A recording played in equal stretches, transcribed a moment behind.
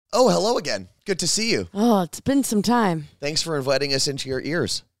Oh, hello again. Good to see you. Oh, it's been some time. Thanks for inviting us into your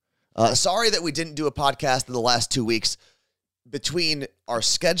ears. Sorry that we didn't do a podcast in the last 2 weeks. Between our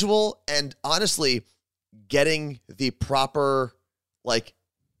schedule and honestly getting the proper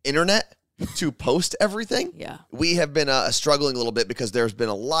internet to post everything, Yeah. we have been struggling a little bit because there's been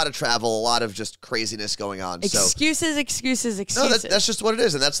a lot of travel, a lot of just craziness going on. Excuses. No, that's just what it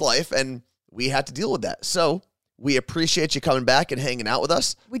is, and that's life, and we had to deal with that. So we appreciate you coming back and hanging out with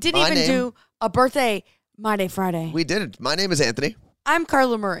us. We didn't do a birthday My Day Friday. We didn't. My name is Anthony. I'm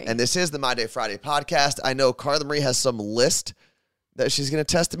Carla Murray. And this is the My Day Friday podcast. I know Carla Marie has some list that she's going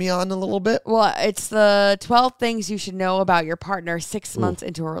to test me on a little bit. Well, it's the 12 things you should know about your partner 6 months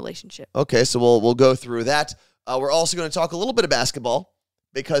into a relationship. Okay, so we'll go through that. We're also going to talk a little bit of basketball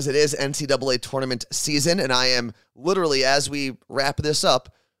because it is NCAA tournament season, and I am literally, as we wrap this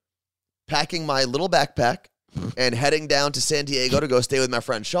up, packing my little backpack and heading down to San Diego to go stay with my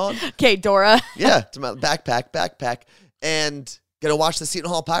friend Sean. Okay, Dora. Yeah, to my backpack, and going to watch the Seton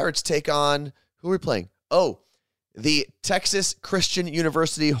Hall Pirates take on, who are we playing? Oh, the Texas Christian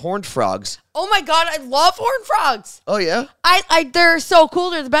University Horned Frogs. Oh my God, I love horned frogs. Oh, yeah? They're so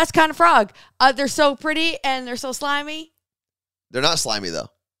cool. They're the best kind of frog. They're so pretty and they're so slimy. They're not slimy, though.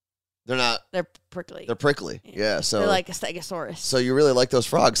 They're not. They're prickly. They're prickly. Yeah, so. They're like a stegosaurus. So you really like those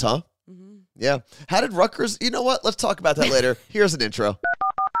frogs, huh? Mm-hmm. Yeah. How did Rutgers? You know what? Let's talk about that later. Here's an intro.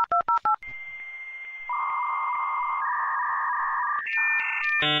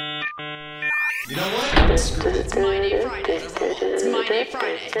 You know what? It's My Day Friday. It's My Day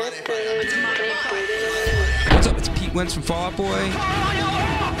Friday. What's up? It's Pete Wentz from Fall Out Boy.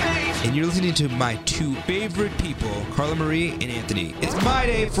 And you're listening to my two favorite people, Carla Marie and Anthony. It's My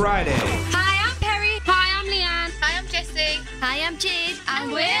Day Friday. Hi, I'm Perry. Hi, I'm Leanne. Hi, I'm Jessie. Hi, I'm Jade.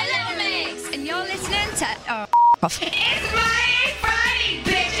 And we're Little Mix. And you're listening to... It's My Day Friday,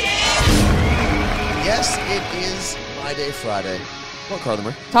 bitches! Yes, it is My Day Friday. Come on, Carla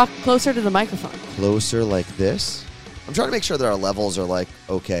Marie. Talk closer to the microphone. Closer like this. I'm trying to make sure that our levels are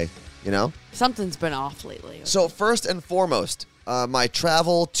okay, you know? Something's been off lately. So first and foremost, my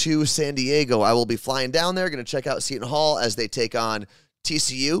travel to San Diego, I will be flying down there, going to check out Seton Hall as they take on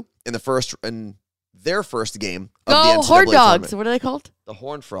TCU in their first game of the Go NCAA Horn Dogs. tournament. What are they called? The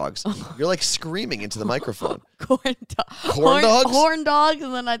Horned Frogs. You're screaming into the microphone. Corn dogs. Corn dogs? Horn dogs,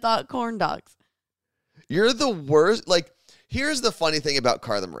 and then I thought corn dogs. You're the worst. Here's the funny thing about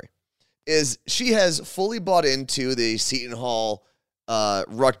Carla Marie is she has fully bought into the Seton Hall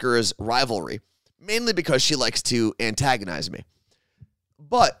Rutgers rivalry, mainly because she likes to antagonize me.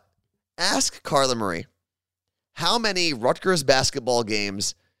 But ask Carla Marie how many Rutgers basketball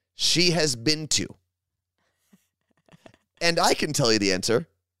games she has been to. And I can tell you the answer.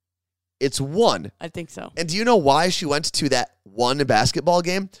 It's one. I think so. And do you know why she went to that one basketball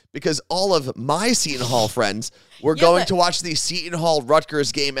game? Because all of my Seton Hall friends were going to watch the Seton Hall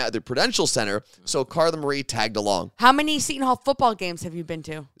Rutgers game at the Prudential Center, so Carla Marie tagged along. How many Seton Hall football games have you been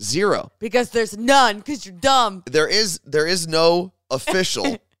to? 0. Because there's none, because you're dumb. There is no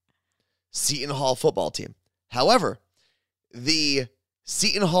official Seton Hall football team. However, the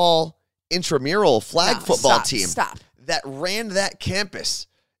Seton Hall intramural flag football team that ran that campus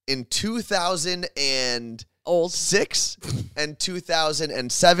in 2006 and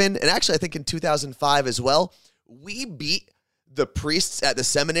 2007, and actually I think in 2005 as well, we beat the priests at the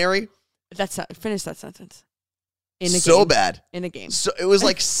seminary. Finish that sentence. In a game. So bad. In a game. So it was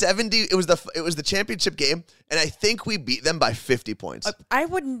 70. It was the championship game, and I think we beat them by 50 points. I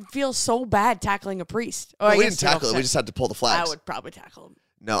wouldn't feel so bad tackling a priest. No, we didn't tackle him. We just had to pull the flags. I would probably tackle him.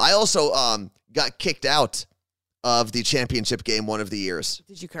 No, I also got kicked out of the championship game one of the years.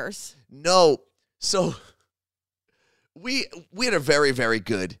 Did you curse? No. So we had a very, very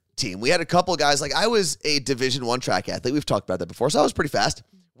good team. We had a couple guys. I was a Division I track athlete. We've talked about that before, so I was pretty fast.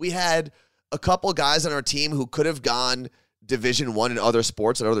 We had a couple guys on our team who could have gone Division I in other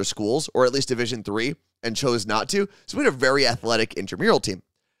sports at other schools, or at least Division III, and chose not to. So we had a very athletic intramural team.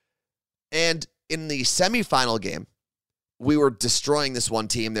 And in the semifinal game, we were destroying this one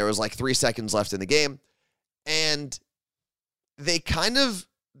team. There was 3 seconds left in the game. And they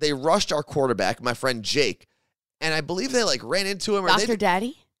rushed our quarterback, my friend Jake, and I believe they ran into him. Dr.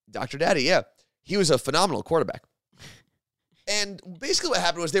 Daddy? Dr. Daddy, yeah. He was a phenomenal quarterback. And basically what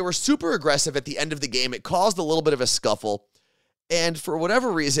happened was they were super aggressive at the end of the game. It caused a little bit of a scuffle. And for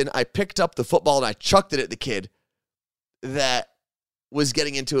whatever reason, I picked up the football and I chucked it at the kid that was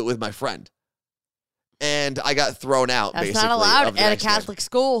getting into it with my friend. And I got thrown out, That's basically. not allowed at a next Catholic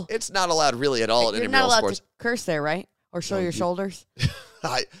school. It's not allowed really at all at You're intramural not allowed sports. to curse there, right? Or show your shoulders?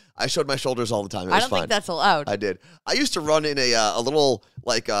 I showed my shoulders all the time. It was I don't fine. think that's allowed. I did. I used to run in a little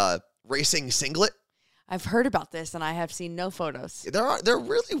like racing singlet. I've heard about this, and I have seen no photos. There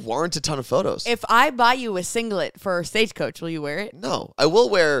really weren't a ton of photos. If I buy you a singlet for Stagecoach, will you wear it? No, I will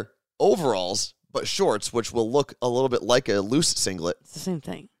wear overalls, but shorts, which will look a little bit like a loose singlet. It's the same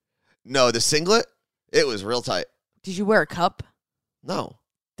thing. No, the singlet, it was real tight. Did you wear a cup? No.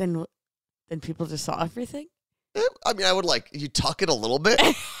 Then people just saw everything? I mean, I would you tuck it a little bit.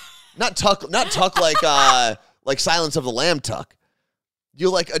 not tuck like Silence of the Lamb tuck.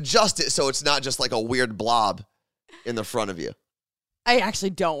 You adjust it so it's not just like a weird blob in the front of you. I actually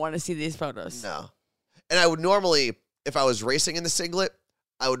don't want to see these photos. No. And I would normally, if I was racing in the singlet,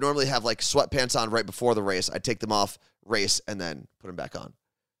 I would normally have sweatpants on right before the race. I'd take them off, race, and then put them back on.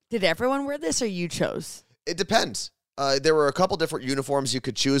 Did everyone wear this or you chose? It depends. There were a couple different uniforms you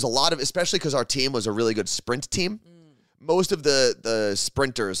could choose. A lot of, especially because our team was a really good sprint team. Most of the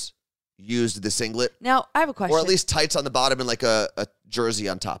sprinters used the singlet. Now, I have a question. Or at least tights on the bottom and a jersey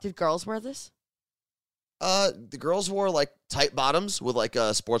on top. Did girls wear this? The girls wore tight bottoms with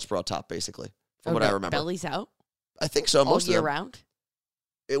a sports bra top, basically, from what I remember. Bellies out? I think so. Most all year of them. round?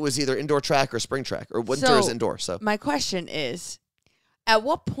 It was either indoor track or spring track, or winter is indoor. So my question is, at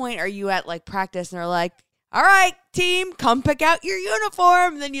what point are you at practice and they're like, all right, team, come pick out your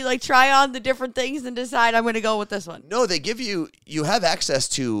uniform. Then you try on the different things and decide I'm going to go with this one. No, they give you have access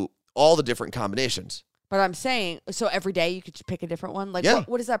to all the different combinations. But I'm saying, so every day you could just pick a different one? Yeah.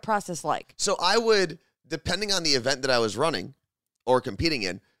 What is that process like? So I would, depending on the event that I was running or competing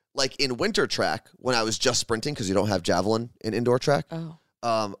in, in winter track, when I was just sprinting, because you don't have javelin in indoor track,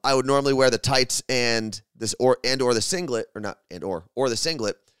 I would normally wear the tights and the singlet, or the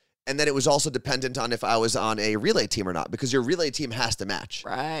singlet. And then it was also dependent on if I was on a relay team or not, because your relay team has to match.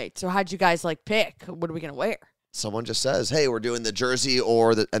 Right. So how'd you guys pick? What are we going to wear? Someone just says, "Hey, we're doing the jersey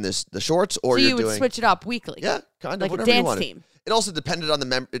or the shorts," or so you're you would doing switch it up weekly. Yeah, kind of like whatever a dance you wanted. team. It also depended on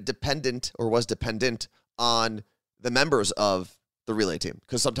was dependent on the members of the relay team,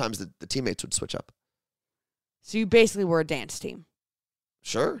 because sometimes the teammates would switch up. So you basically were a dance team.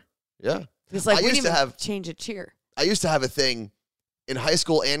 Sure. Yeah. Because I we used didn't to even have change a cheer. I used to have a thing in high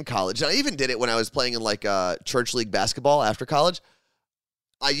school and college. And I even did it when I was playing in church league basketball after college.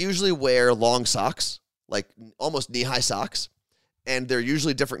 I usually wear long socks, almost knee-high socks, and they're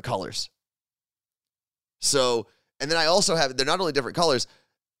usually different colors. So, and then I also they're not only different colors,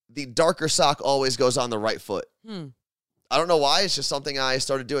 the darker sock always goes on the right foot. I don't know why. It's just something I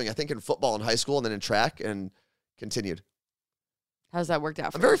started doing, I think, in football in high school and then in track, and continued. How's that worked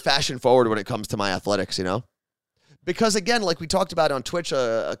out for I'm very fashion forward when it comes to my athletics, Because, again, like we talked about on Twitch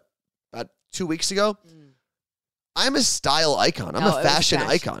about 2 weeks ago, I'm a style icon. I'm a fashion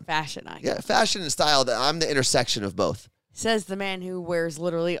icon. Fashion icon. Yeah, fashion and style. I'm the intersection of both. Says the man who wears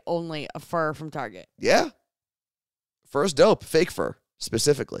literally only a fur from Target. Yeah. Fur's dope. Fake fur,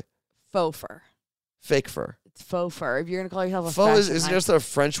 specifically. Faux fur. Fake fur. It's faux fur. If you're going to call yourself a faux fashion is icon. just a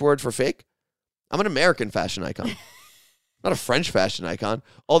French word for fake? I'm an American fashion icon. Not a French fashion icon.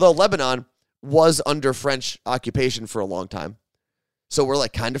 Although Lebanon was under French occupation for a long time. So we're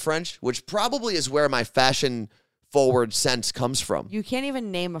kind of French, which probably is where my fashion forward sense comes from. You can't even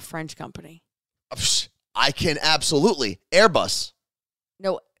name a French company. I can absolutely. Airbus.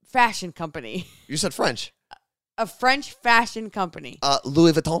 No, fashion company. You said French. A French fashion company.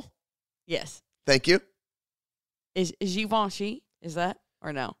 Louis Vuitton. Yes. Thank you. Is Givenchy? Is that?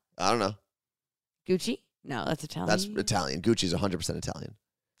 Or no? I don't know. Gucci? No, that's Italian. That's Italian. Gucci's 100% Italian.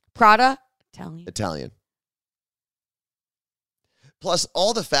 Prada? Italian. Italian. Plus,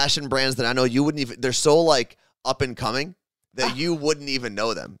 all the fashion brands that I know, you wouldn't even, they're so up and coming that you wouldn't even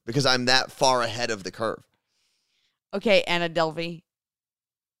know them because I'm that far ahead of the curve. Okay, Anna Delvey.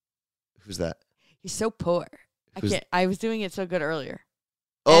 Who's that? You're so poor. I was doing it so good earlier.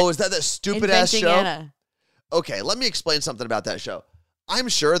 Oh, is that stupid ass show? Anna. Okay, let me explain something about that show. I'm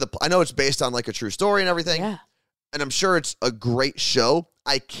sure I know it's based on a true story and everything. Yeah. And I'm sure it's a great show.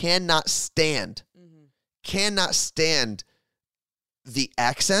 I cannot stand the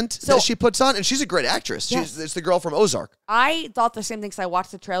accent that she puts on. And she's a great actress. Yes. It's the girl from Ozark. I thought the same thing because I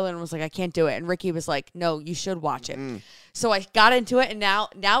watched the trailer and was like, I can't do it. And Ricky was like, no, you should watch it. So I got into it, and now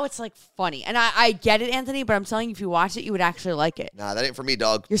it's funny. And I get it, Anthony, but I'm telling you, if you watch it, you would actually like it. Nah, that ain't for me,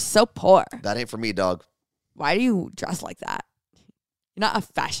 dog. You're so poor. That ain't for me, dog. Why do you dress like that? You're not a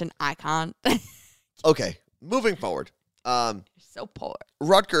fashion icon. Okay, moving forward. You're so poor.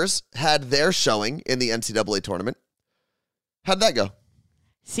 Rutgers had their showing in the NCAA tournament. How'd that go?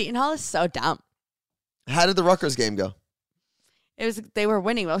 Seton Hall is so dumb. How did the Rutgers game go? They were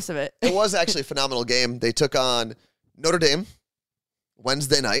winning most of it. It was actually a phenomenal game. They took on Notre Dame,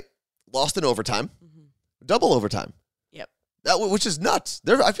 Wednesday night, lost in overtime, double overtime. Yep. Which is nuts.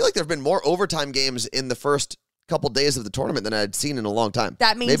 I feel like there have been more overtime games in the first couple days of the tournament than I'd seen in a long time.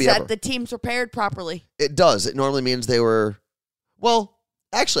 That means Maybe that ever. the team's prepared properly. It does. It normally means they were, well,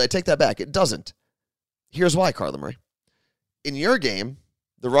 actually, I take that back. It doesn't. Here's why, Carla Marie. In your game,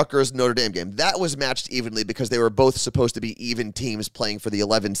 the Rutgers-Notre Dame game, that was matched evenly because they were both supposed to be even teams playing for the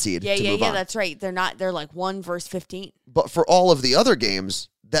 11 seed to move on. That's right. They're like 1 versus 15. But for all of the other games,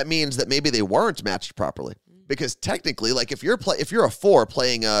 that means that maybe they weren't matched properly. Because technically, like if you're a 4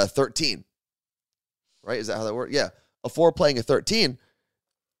 playing a 13, right? Is that how that works? Yeah. A 4 playing a 13,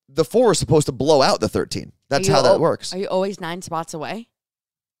 the 4 is supposed to blow out the 13. That's how that works. Are you always 9 spots away?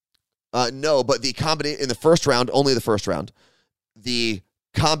 No, but the combination in the first round, only the first round, the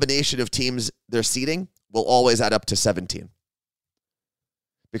combination of teams they're seeding will always add up to 17.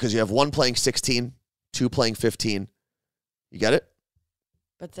 Because you have 1 playing 16, 2 playing 15. You get it?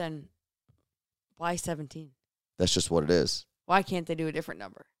 But then, why 17? That's just what it is. Why can't they do a different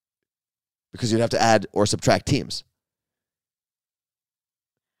number? Because you'd have to add or subtract teams.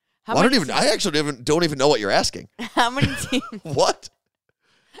 How Well, many I actually don't even know what you're asking. How many teams? What?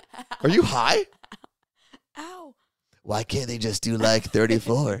 Are you high? Ow. Why can't they just do like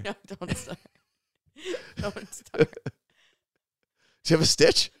 34? No, don't start. Don't start. Do you have a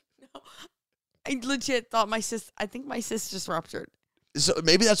stitch? No. I legit thought I think my cyst just ruptured. So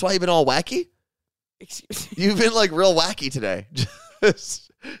maybe that's why you've been all wacky? Excuse me. You've been like real wacky today.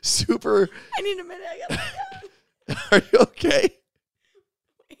 Just super. I need a minute. I gotta lay down. Are you okay?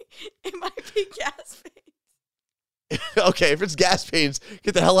 It might be gas pains. Okay, if it's gas pains,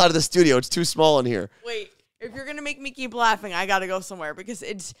 get the hell out of the studio. It's too small in here. Wait, if you're gonna make me keep laughing, I gotta go somewhere because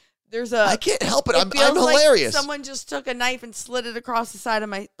I can't help it. I'm feels like hilarious. someone just took a knife and slid it across the side of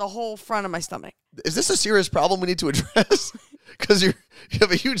the whole front of my stomach. Is this a serious problem we need to address? Because you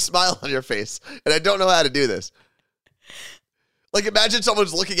have a huge smile on your face, and I don't know how to do this. Like, imagine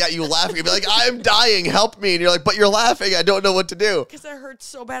someone's looking at you laughing and be like, I'm dying, help me. And you're like, but you're laughing, I don't know what to do. Because it hurts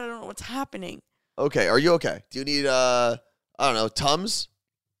so bad, I don't know what's happening. Okay, are you okay? Do you need, I don't know, Tums?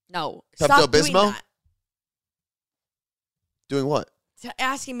 No. Stop doing Pepto-Bismol? that. Doing what?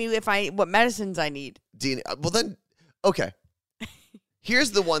 Asking me what medicines I need. Well, then, okay.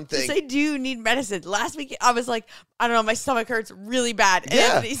 Here's the one thing. I do need medicine. Last week, I was like, I don't know, my stomach hurts really bad. And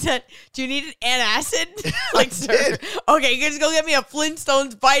Yeah. he said, do you need an antacid? I did. Okay, you just go get me a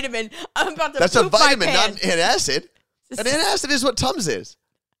Flintstones vitamin. I'm about to That's a poop my vitamin, not pants. an antacid. An antacid is what Tums is,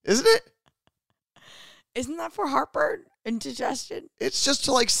 isn't it? Isn't that for heartburn and digestion? It's just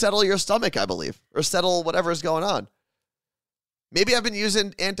to, like, settle your stomach, I believe, or settle whatever's going on. Maybe I've been using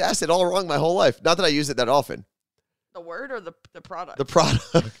antacid all wrong my whole life. Not that I use it that often. The word or the product? The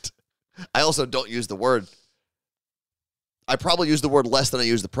product. I also don't use the word. I probably use the word less than I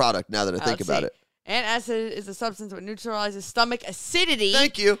use the product now that I think about it. Antacid is a substance that neutralizes stomach acidity.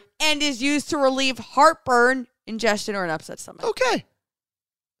 Thank you. And is used to relieve heartburn, ingestion, or an upset stomach. Okay.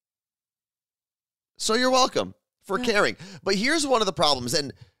 So you're welcome for caring. But here's one of the problems,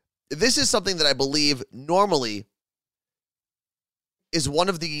 and this is something that I believe normally is one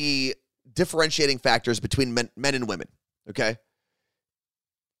of the differentiating factors between men and women, okay?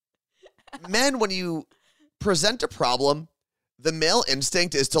 Men, when you present a problem, the male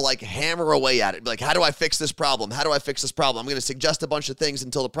instinct is to, like, hammer away at it. Like, how do I fix this problem? How do I fix this problem? I'm going to suggest a bunch of things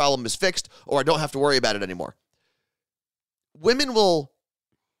until the problem is fixed, or I don't have to worry about it anymore. Women will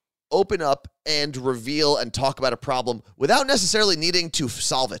open up and reveal and talk about a problem without necessarily needing to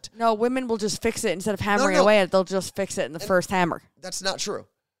solve it. No, women will just fix it instead of hammering No. away at it. They'll just fix it in the first hammer. That's not true.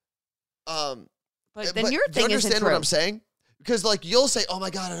 But then your do you thing isn't understand true. what I'm saying? Because, like, you'll say, oh, my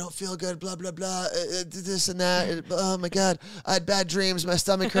God, I don't feel good, blah, blah, blah, this and that. Oh, my God, I had bad dreams. My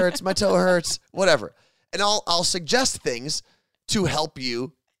stomach hurts. My toe hurts, whatever. And I'll suggest things to help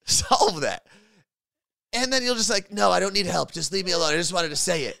you solve that. And then you'll just like, no, I don't need help. Just leave me alone. I just wanted to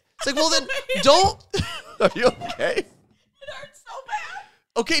say it. It's like, well, then don't. Are you okay? It hurts so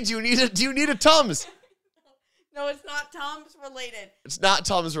bad. Okay, do you need a Tums? No, it's not Tums related. It's not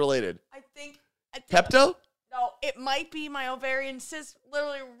Tums related. I think Pepto? No, it might be my ovarian cyst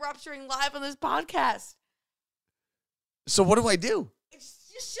literally rupturing live on this podcast. So what do I do?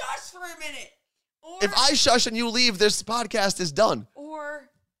 Just shush for a minute. Or, If I shush and you leave, this podcast is done. Or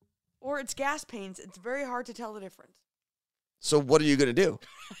it's gas pains. It's very hard to tell the difference. So what are you going to do?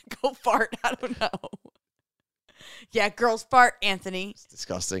 Go fart. I don't know. Yeah, girls fart, Anthony. It's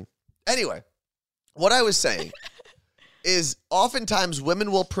disgusting. Anyway, what I was saying is oftentimes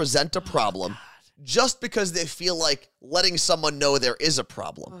women will present a problem just because they feel like letting someone know there is a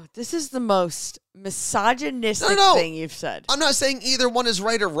problem. Oh, this is the most misogynistic No. thing you've said. I'm not saying either one is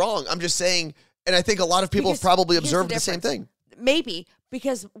right or wrong. I'm just saying, and I think a lot of people have probably here's the observed the same difference. thing. Maybe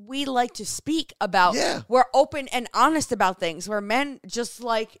because we like to speak about, Yeah. we're open and honest about things where men just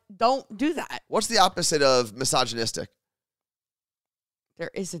like don't do that. What's the opposite of misogynistic? There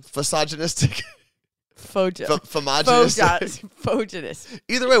isn't Misogynistic? phogynist.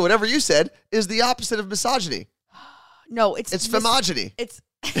 Either way, whatever you said is the opposite of misogyny. No, it's phimogyny. It's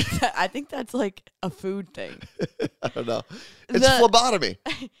I think that's like a food thing. I don't know. It's phlebotomy.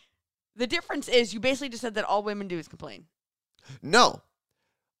 The difference is you basically just said that all women do is complain. No.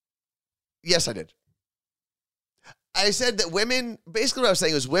 Yes, I did. I said that women, basically what I was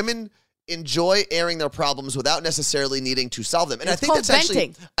saying is women enjoy airing their problems without necessarily needing to solve them. And It's called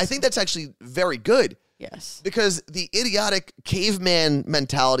venting. I think that's actually very good. Yes. Because the idiotic caveman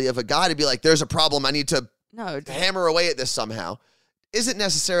mentality of a guy to be like, there's a problem, I need to hammer away at this somehow, isn't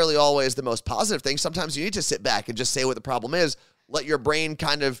necessarily always the most positive thing. Sometimes you need to sit back and just say what the problem is, let your brain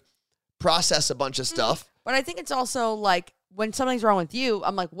kind of process a bunch of stuff. But I think it's also like when something's wrong with you,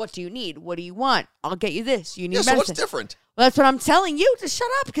 I'm like, what do you need? What do you want? I'll get you this. You need medicine. So what's different? Well, that's what I'm telling you. Just shut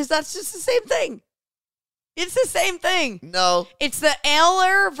up because that's just the same thing. It's the same thing. No. It's the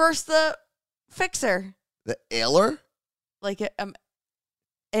ailer versus the fixer. The ailer? Like an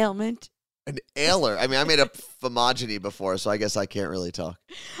ailment. An ailer. I mean, I made up phomogeny before, so I guess I can't really talk.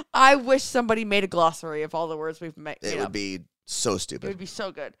 I wish somebody made a glossary of all the words we've made. It would be so stupid. It would be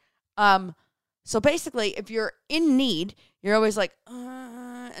so good. So basically, if you're in need, you're always like,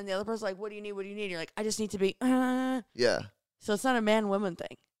 and the other person's like, what do you need? What do you need? You're like, I just need to be, Yeah. So it's not a man-woman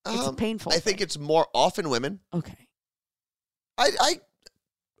thing. It's a painful I think it's more often women. Okay. I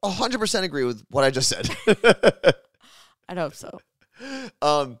 100% agree with what I just said. I'd hope so.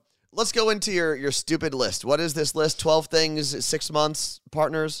 Let's go into your stupid list. What is this list? 12 things, 6 months,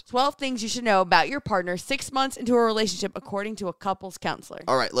 partners? 12 things you should know about your partner 6 months into a relationship according to a couples counselor.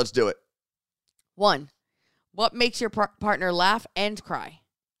 All right, let's do it. 1, what makes your partner laugh and cry?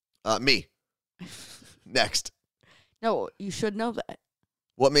 Me. Next. No, you should know that.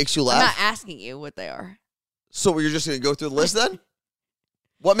 What makes you I'm laugh? not asking you what they are. So you're just going to go through the list then?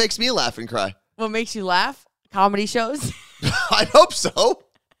 What makes me laugh and cry? What makes you laugh? Comedy shows? I hope so.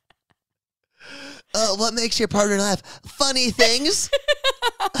 What makes your partner laugh? Funny things?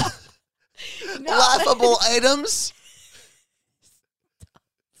 Laughable items?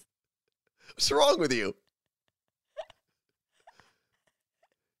 What's wrong with you?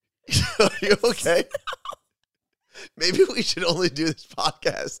 Are you okay? Maybe we should only do this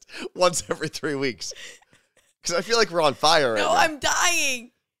podcast once every 3 weeks. Because I feel like we're on fire right No, now. I'm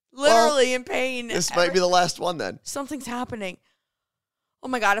dying. Literally in pain. This might be the last one then. Something's happening. Oh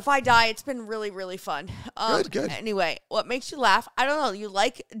my God, if I die, it's been really, really fun. Good. Anyway, what makes you laugh? I don't know. You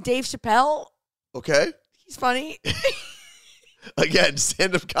like Dave Chappelle? Okay. He's funny. Again,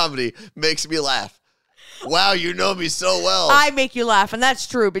 stand-up comedy makes me laugh. Wow, you know me so well. I make you laugh, and that's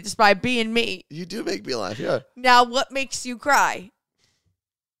true, but just by being me. You do make me laugh, yeah. Now, what makes you cry?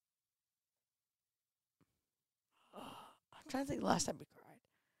 I'm trying to think the last time we cried.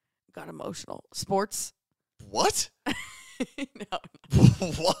 Got emotional. Sports? What? No.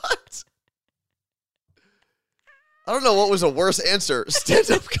 What? I don't know what was a worse answer,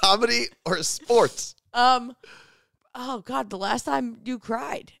 stand-up comedy or sports. Oh God, the last time you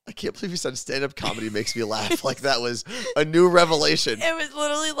cried. I can't believe you said stand-up comedy makes me laugh. Like that was a new revelation. It was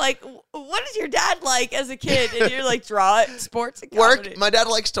literally like, what is your dad like as a kid? And you're like, draw it, sports and comedy. Work. My dad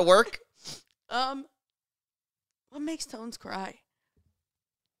likes to work. What makes Tones cry?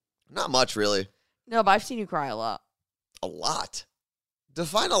 Not much, really. No, but I've seen you cry a lot. A lot.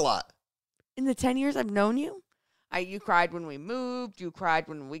 Define a lot. In the 10 years I've known you, you cried when we moved. You cried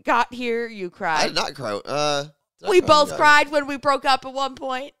when we got here. You cried. I did not cry. We both cried when we broke up at one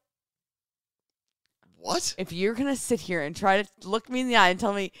point. What? If you're going to sit here and try to look me in the eye and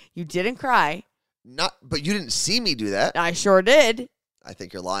tell me you didn't cry. But you didn't see me do that. I sure did. I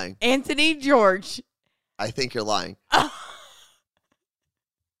think you're lying. Anthony George. I think you're lying.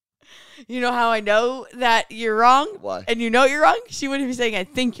 You know how I know that you're wrong? Why? And you know you're wrong? She wouldn't be saying, I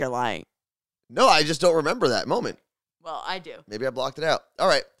think you're lying. No, I just don't remember that moment. Well, I do. Maybe I blocked it out. All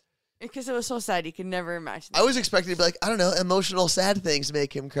right. Because it was so sad. You could never imagine that. I was expecting to be like, I don't know, emotional, sad things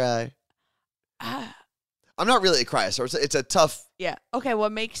make him cry. I'm not really a crier, so it's a tough... Yeah. Okay,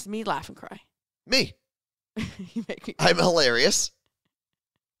 what makes me laugh and cry? Me. You make me cry. I'm hilarious.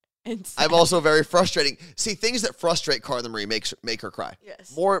 And sad. I'm also very frustrating. See, things that frustrate Carla Marie make her cry.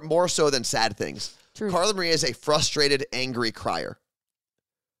 Yes. More so than sad things. True. Carla Marie is a frustrated, angry crier.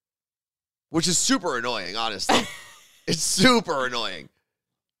 which is super annoying, honestly. It's super annoying.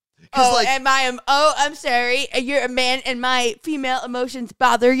 I'm sorry. You're a man and my female emotions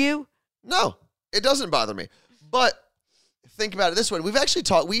bother you? No, it doesn't bother me. But think about it this way. We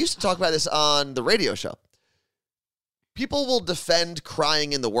used to talk about this on the radio show. People will defend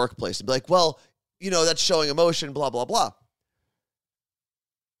crying in the workplace and be like, well, that's showing emotion, blah, blah, blah.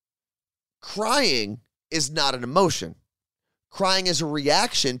 Crying is not an emotion. Crying is a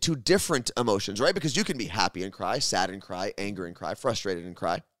reaction to different emotions, right? Because you can be happy and cry, sad and cry, angry and cry, frustrated and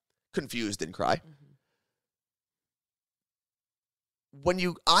cry, confused and cry.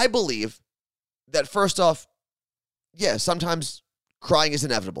 I believe that first off, yeah, sometimes crying is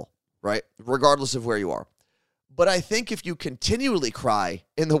inevitable, right? Regardless of where you are. But I think if you continually cry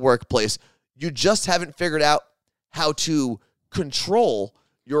in the workplace, you just haven't figured out how to control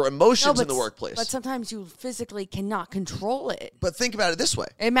your emotions in the workplace. But sometimes you physically cannot control it. But think about it this way.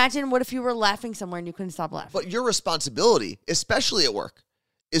 Imagine what if you were laughing somewhere and you couldn't stop laughing. But your responsibility, especially at work,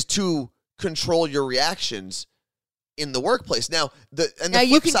 is to control your reactions in the workplace. Now, the flip side of this,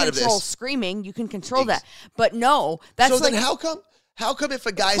 you can control screaming. You can control that. But no, that's so then how come if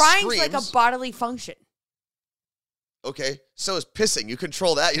a guy crying's screams, like a bodily function? Okay, so is pissing. You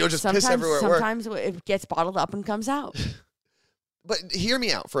control that. You don't just piss everywhere at work. Sometimes it gets bottled up and comes out. But hear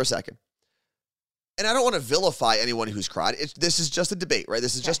me out for a second. And I don't want to vilify anyone who's cried. This is just a debate, right?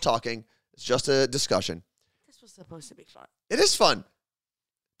 This is just talking. It's just a discussion. This was supposed to be fun. It is fun.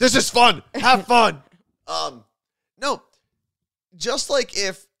 This is fun. Have fun. No, just like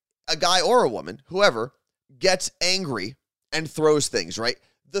if a guy or a woman, whoever, gets angry and throws things, right?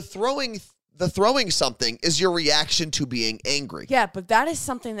 The throwing something is your reaction to being angry. Yeah, but that is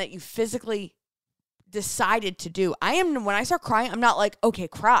something that you physically decided to do. When I start crying, I'm not like, okay,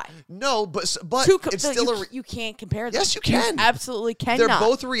 cry. No, but it's still you can't compare them. Yes, you can. You absolutely cannot. They're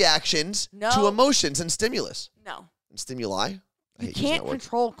both reactions to emotions and stimulus. No. And stimuli. You can't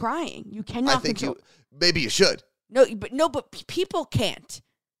control crying. You cannot I think control. Maybe you should. But people can't.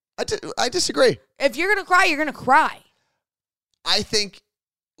 I disagree. If you're going to cry, you're going to cry. I think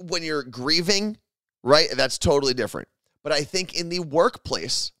when you're grieving, right, that's totally different. But I think in the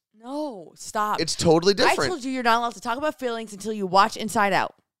workplace, no, stop. It's totally different. I told you you're not allowed to talk about feelings until you watch Inside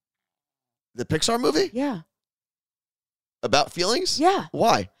Out. The Pixar movie? Yeah. About feelings? Yeah.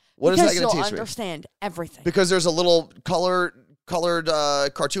 Why? What is that going to teach me? Because you'll understand everything. Because there's a little colored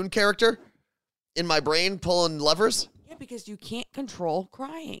cartoon character in my brain pulling levers? Yeah, because you can't control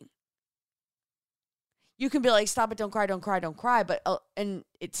crying. You can be like, stop it, don't cry, don't cry, don't cry. But and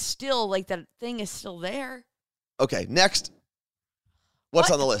it's still like that thing is still there. Okay, next. What's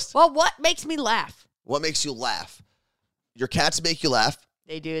on the list? Well, what makes me laugh? What makes you laugh? Your cats make you laugh.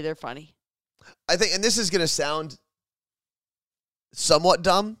 They do. They're funny. I think, and this is going to sound somewhat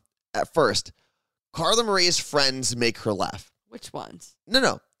dumb at first. Carla Marie's friends make her laugh. Which ones?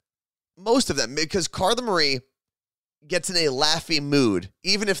 No. Most of them, because Carla Marie gets in a laughy mood,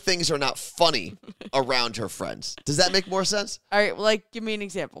 even if things are not funny around her friends. Does that make more sense? All right, give me an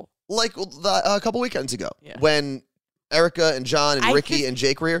example. Like a couple weekends ago, when Erica and John and Ricky and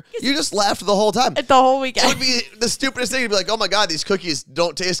Jake were here, you just laughed the whole time. The whole weekend. It would be the stupidest thing to be like, oh my God, these cookies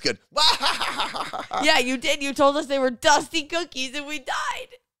don't taste good. Yeah, you did. You told us they were dusty cookies and we died.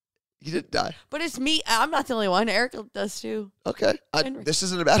 You didn't die. But it's me. I'm not the only one. Erica does too. Okay. This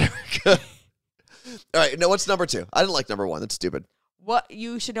isn't about Erica. All right. No, what's number 2? I didn't like number 1. That's stupid. What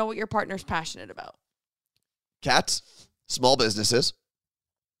you should know what your partner's passionate about. Cats, small businesses,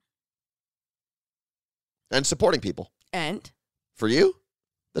 and supporting people. And? For you,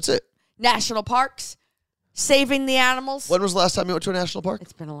 that's it. National parks, saving the animals. When was the last time you went to a national park?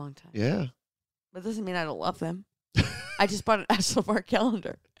 It's been a long time. Yeah. But it doesn't mean I don't love them. I just bought a national park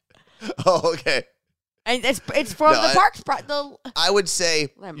calendar. Oh, okay. And it's from the parks. I would say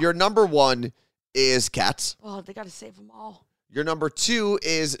your number 1 is cats. Oh, they got to save them all. Your number 2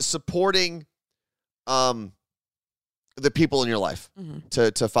 is supporting the people in your life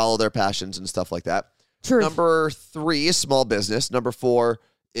to follow their passions and stuff like that. True. Number 3 is small business. Number 4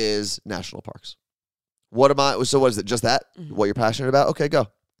 is national parks. What is it? Just that? Mm-hmm. What you're passionate about? Okay, go.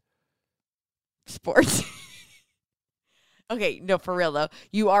 Sports. Okay, no, for real though.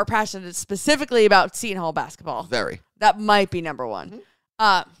 You are passionate specifically about Seton Hall basketball. Very. That might be number 1.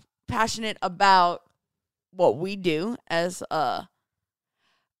 Mm-hmm. Passionate about what we do as I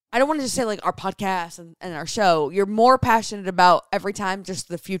don't want to just say like our podcast and our show. You're more passionate about every time just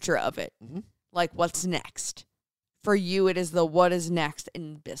the future of it. Mm-hmm. Like what's next. For you, it is the what is next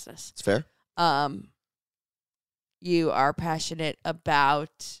in business. It's fair. You are passionate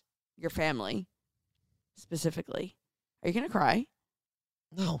about your family specifically. Are you going to cry?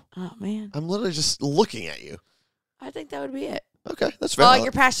 No. Oh, man. I'm literally just looking at you. I think that would be it. Okay, that's fair. Oh,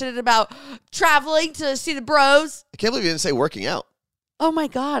 you're passionate about traveling to see the bros. I can't believe you didn't say working out. Oh, my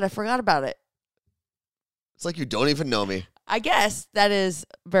God. I forgot about it. It's like you don't even know me. I guess that is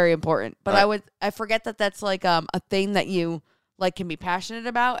very important. But Right. I forget that that's like a thing that you like can be passionate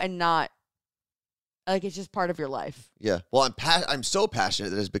about and not like it's just part of your life. Yeah. Well, I'm so passionate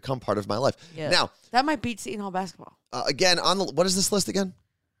that it's become part of my life. Yeah. Now, That might beat Seton Hall basketball. again, what is this list again?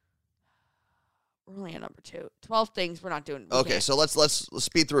 We're only at number 2. 12 things we're not doing. We Okay, can't. so let's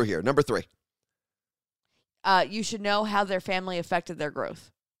speed through here. Number 3. You should know how their family affected their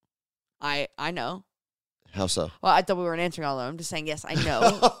growth. I know. How so? Well, I thought we weren't answering all of them. I'm just saying, yes, I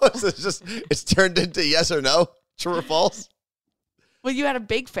know. So it's turned into yes or no, true or false. Well, you had a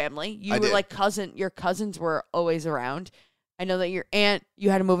big family. You I were did. like your cousins were always around. I know that your aunt,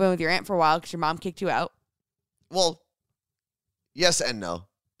 you had to move in with your aunt for a while because your mom kicked you out. Well, yes and no,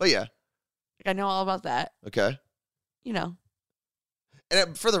 but yeah, Like, I know all about that. okay. You know.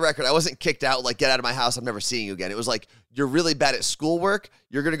 And for the record, I wasn't kicked out, like, get out of my house, I'm never seeing you again. It was like, you're really bad at schoolwork.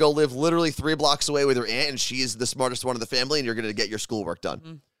 You're going to go live literally 3 blocks away with your aunt, and she's the smartest one in the family, and you're going to get your schoolwork done.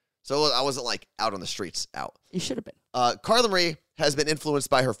 Mhm. So I wasn't, like, out on the streets, out. You should have been. Carla Marie has been influenced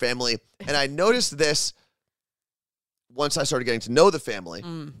by her family, and I noticed this once I started getting to know the family,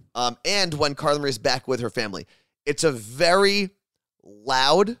 and when Carla Marie is back with her family. It's a very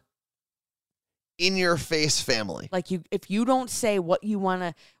loud, in-your-face family. Like if you don't say what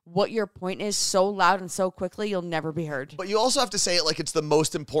your point is so loud and so quickly, you'll never be heard. But you also have to say it like it's the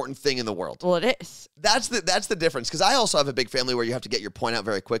most important thing in the world. Well, it is. That's the difference, because I also have a big family where you have to get your point out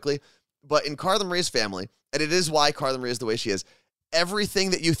very quickly. But in Carla Marie's family, and it is why Carla Marie is the way she is,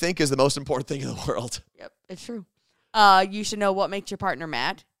 everything that you think is the most important thing in the world. Yep, it's true. You should know what makes your partner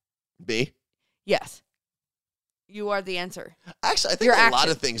mad. Me? Yes. You are the answer. Actually, I think Your a lot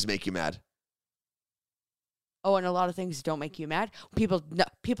actions. of things make you mad. Oh, and a lot of things don't make you mad. People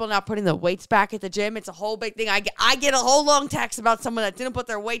not putting the weights back at the gym. It's a whole big thing. I get a whole long text about someone that didn't put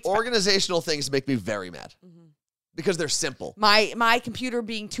their weights back. Organizational things make me very mad because they're simple. My computer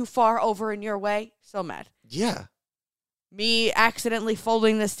being too far over in your way, so mad. Yeah. Me accidentally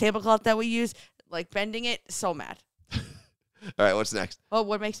folding this tablecloth that we use, like bending it, so mad. All right, what's next? Well,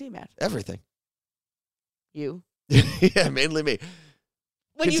 what makes me mad? Everything. You. Yeah, mainly me.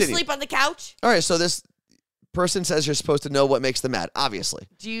 When you Continue. sleep on the couch? All right, so this person says you're supposed to know what makes them mad, obviously.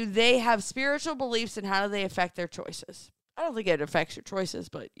 Do they have spiritual beliefs and how do they affect their choices? I don't think it affects your choices,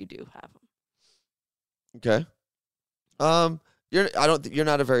 but you do have them. Okay. You're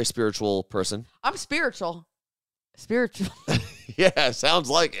not a very spiritual person. I'm spiritual. Spiritual. Yeah, sounds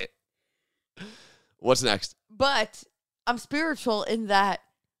like it. What's next? But I'm spiritual in that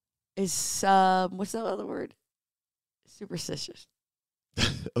is what's that other word? Superstitious.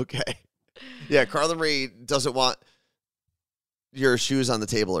 Okay. Yeah, Carla Marie doesn't want your shoes on the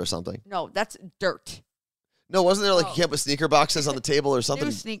table or something. No, that's dirt. No, wasn't there like Oh. you can't put sneaker boxes on the table or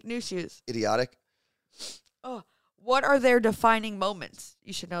something New shoes. idiotic? Oh, what are their defining moments?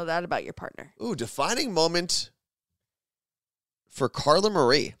 You should know that about your partner. Ooh, defining moment for Carla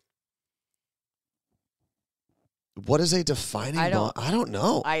Marie. What is a defining moment? I don't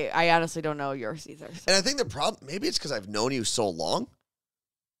know. I honestly don't know yours either. So. And I think the problem, maybe it's because I've known you so long.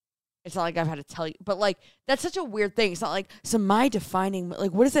 It's not like I've had to tell you, but like that's such a weird thing. It's not like so my defining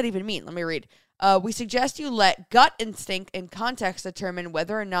like what does that even mean? Let me read. We suggest you let gut instinct and context determine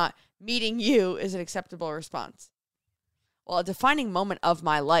whether or not meeting you is an acceptable response. Well, a defining moment of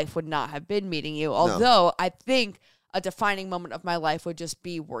my life would not have been meeting you, although I think a defining moment of my life would just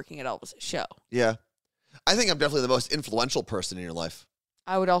be working at Elvis' show. Yeah. I think I'm definitely the most influential person in your life.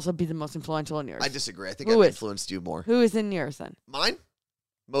 I would also be the most influential in yours. I disagree. I think Who I've is? influenced you more. Who is in yours then? Mine?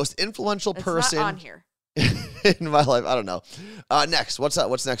 Most influential It's person not on here. in my life. I don't know. Next. What's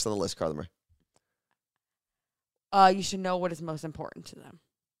next on the list, Carla Marie? You should know what is most important to them.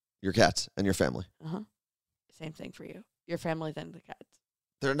 Your cats and your family. Same thing for you. Your family, then the cats.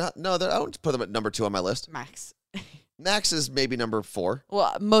 They're not. No, I won't put them at number 2 on my list. Max. Max is maybe number 4.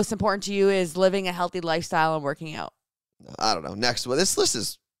 Well, most important to you is living a healthy lifestyle and working out. I don't know. Next. Well, this list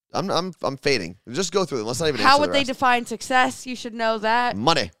is. I'm fading. Just go through them. Let's not even. How answer would the they rest. define success? You should know that.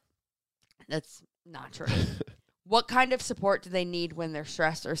 Money. That's not true. What kind of support do they need when they're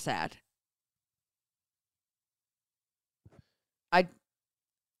stressed or sad?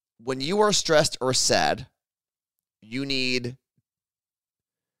 When you are stressed or sad, you need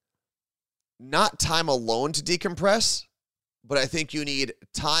not time alone to decompress, but I think you need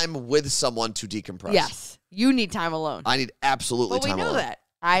time with someone to decompress. Yes. You need time alone. I need absolutely But we time know alone. that.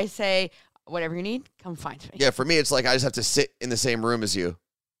 I say whatever you need, come find me. Yeah, for me, it's like I just have to sit in the same room as you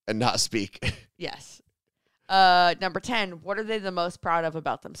and not speak. Yes. Number 10, what are they the most proud of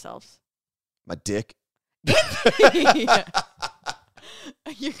about themselves? My dick. Yeah.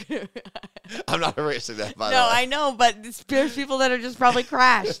 You're gonna- I'm not erasing that, by the no, way. I know, but there's people that are just probably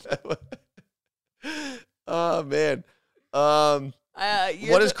crashed. Oh, man.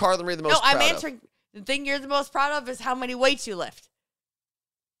 You're What is Carla Marie the most No, proud I'm of? answering. The thing you're the most proud of is how many weights you lift.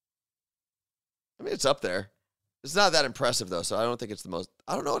 I mean, it's up there. It's not that impressive, though, so I don't think it's the most.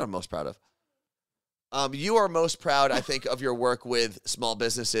 I don't know what I'm most proud of. You are most proud, I think, of your work with small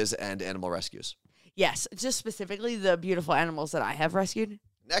businesses and animal rescues. Yes, just specifically the beautiful animals that I have rescued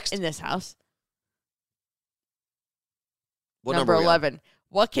Next, in this house. what Number are we on? 11.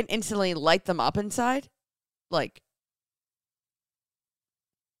 What can instantly light them up inside? Like,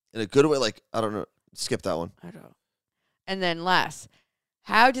 In a good way, like, I don't know. Skip that one. I don't know. And then last,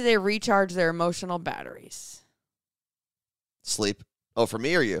 how do they recharge their emotional batteries? Sleep. Oh, for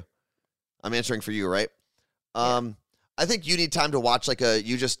me or you? I'm answering for you, right? I think you need time to watch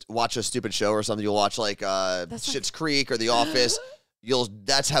you just watch a stupid show or something. You'll watch Schitt's Creek or The Office.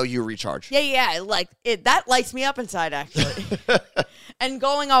 That's how you recharge. Yeah, like it. That lights me up inside, actually. And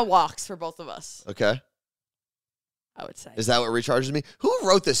going on walks for both of us, Okay. I would say. Is that what recharges me? Who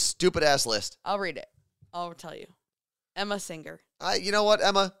wrote this stupid ass list? I'll read it. I'll tell you. Emma Singer. You know what,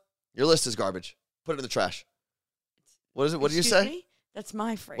 Emma? Your list is garbage. Put it in the trash. What is it? What do you Excuse say? me? That's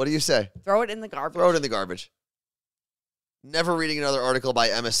my phrase. What do you say? Throw it in the garbage. Throw it in the garbage. Never reading another article by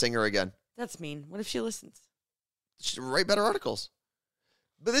Emma Singer again. That's mean. What if she listens? She should write better articles.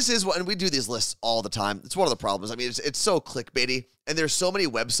 But this is what, and we do these lists all the time. It's one of the problems. I mean, it's so clickbaity, and there's so many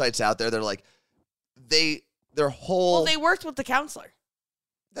websites out there that are like, their whole. Well, they worked with the counselor.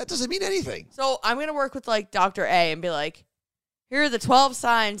 That doesn't mean anything. So I'm going to work with like Dr. A and be like, here are the 12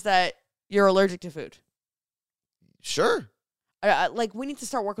 signs that you're allergic to food. Sure. Like, we need to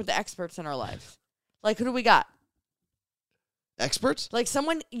start working with the experts in our lives. Like, who do we got? Experts? Like,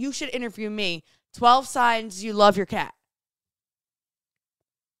 you should interview me. 12 signs you love your cat.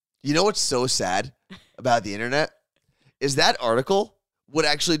 You know what's so sad about the internet? Is that article would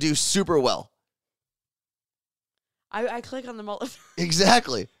actually do super well. I click on the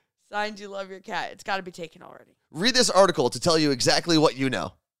Exactly. signs you love your cat. It's got to be taken already. Read this article to tell you exactly what you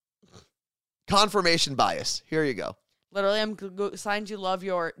know. Confirmation bias. Here you go. Literally, signs you love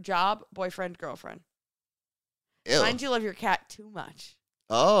your job, boyfriend, girlfriend. Ew. Signs you love your cat too much.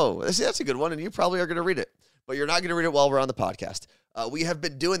 Oh, see, that's a good one, and you probably are going to read it. But you're not going to read it while we're on the podcast. We have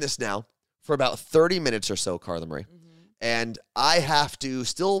been doing this now for about 30 minutes or so, Carla Marie. Mm-hmm. And I have to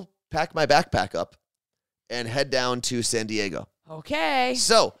still pack my backpack up and head down to San Diego. Okay.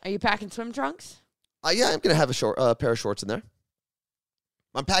 So, Are you packing swim trunks? yeah, I'm going to have a pair of shorts in there.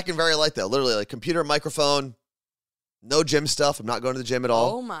 I'm packing very light, though. Literally, like computer, microphone, no gym stuff. I'm not going to the gym at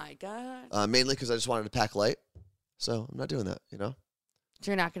all. Oh, my God. Mainly because I just wanted to pack light. So I'm not doing that, So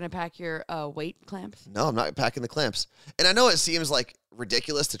you're not going to pack your weight clamps? No, I'm not packing the clamps. And I know it seems like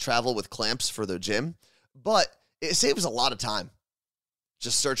ridiculous to travel with clamps for the gym, but it saves a lot of time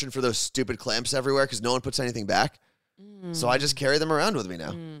just searching for those stupid clamps everywhere because no one puts anything back. So I just carry them around with me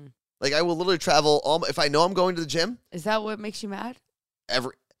now. Like, I will literally travel, if I know I'm going to the gym. Is that what makes you mad?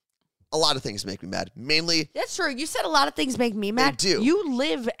 A lot of things make me mad. Mainly, That's true. You said a lot of things make me mad. do. You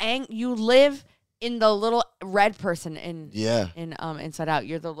live in the little red person in Inside Out.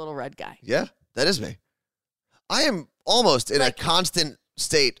 You're the little red guy. yeah, that is me. I am almost in a constant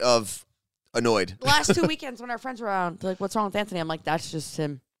state of annoyed. The last 2 weekends when our friends were around, they're like, what's wrong with Anthony? I'm like, that's just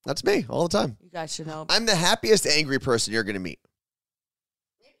him. That's me all the time. You guys should know. I'm the happiest angry person you're going to meet.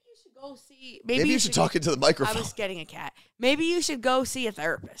 Maybe you should go see. Maybe you should talk into the microphone. I was getting a cat. Maybe you should go see a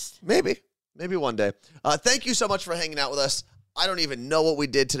therapist. Maybe one day. Thank you so much for hanging out with us. I don't even know what we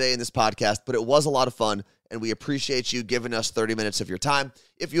did today in this podcast, but it was a lot of fun, and we appreciate you giving us 30 minutes of your time.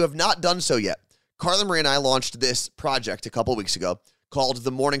 If you have not done so yet, Carla Marie and I launched this project a couple weeks ago called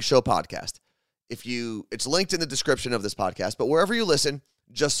The Morning Show Podcast. It's linked in the description of this podcast, but wherever you listen,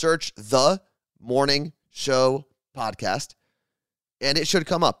 just search The Morning Show Podcast, and it should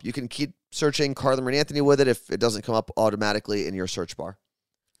come up. You can keep searching Carla Marie and Anthony with it if it doesn't come up automatically in your search bar.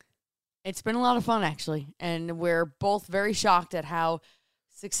 It's been a lot of fun, actually, and we're both very shocked at how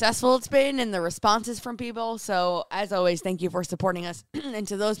successful it's been and the responses from people. So, as always, thank you for supporting us. And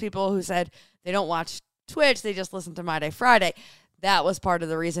to those people who said they don't watch Twitch, they just listen to My Day Friday, that was part of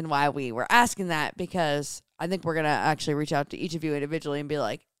the reason why we were asking that, because I think we're going to actually reach out to each of you individually and be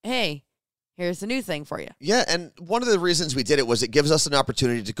like, hey, here's the new thing for you. Yeah, and one of the reasons we did it was it gives us an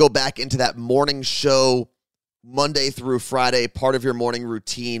opportunity to go back into that morning show Monday through Friday, part of your morning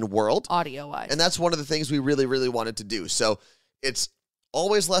routine world. Audio-wise. And that's one of the things we really, really wanted to do. So it's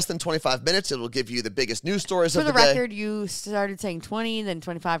always less than 25 minutes. It'll give you the biggest news stories For of the the day. record, you started saying 20, then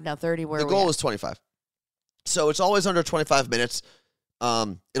 25, now 30. Where The goal was 25. So it's always under 25 minutes.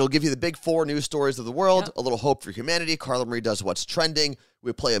 It'll give you the big 4 news stories of the world, Yep. a little hope for humanity. Carla Marie does what's trending.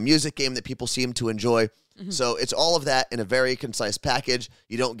 We play a music game that people seem to enjoy. Mm-hmm. So it's all of that in a very concise package.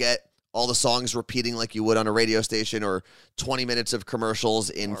 You don't get all the songs repeating like you would on a radio station or 20 minutes of commercials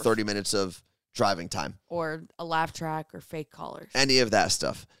in 30 minutes of driving time. Or a laugh track or fake callers. Any of that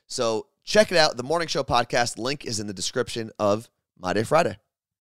stuff. So check it out. The Morning Show podcast link is in the description of My Day Friday.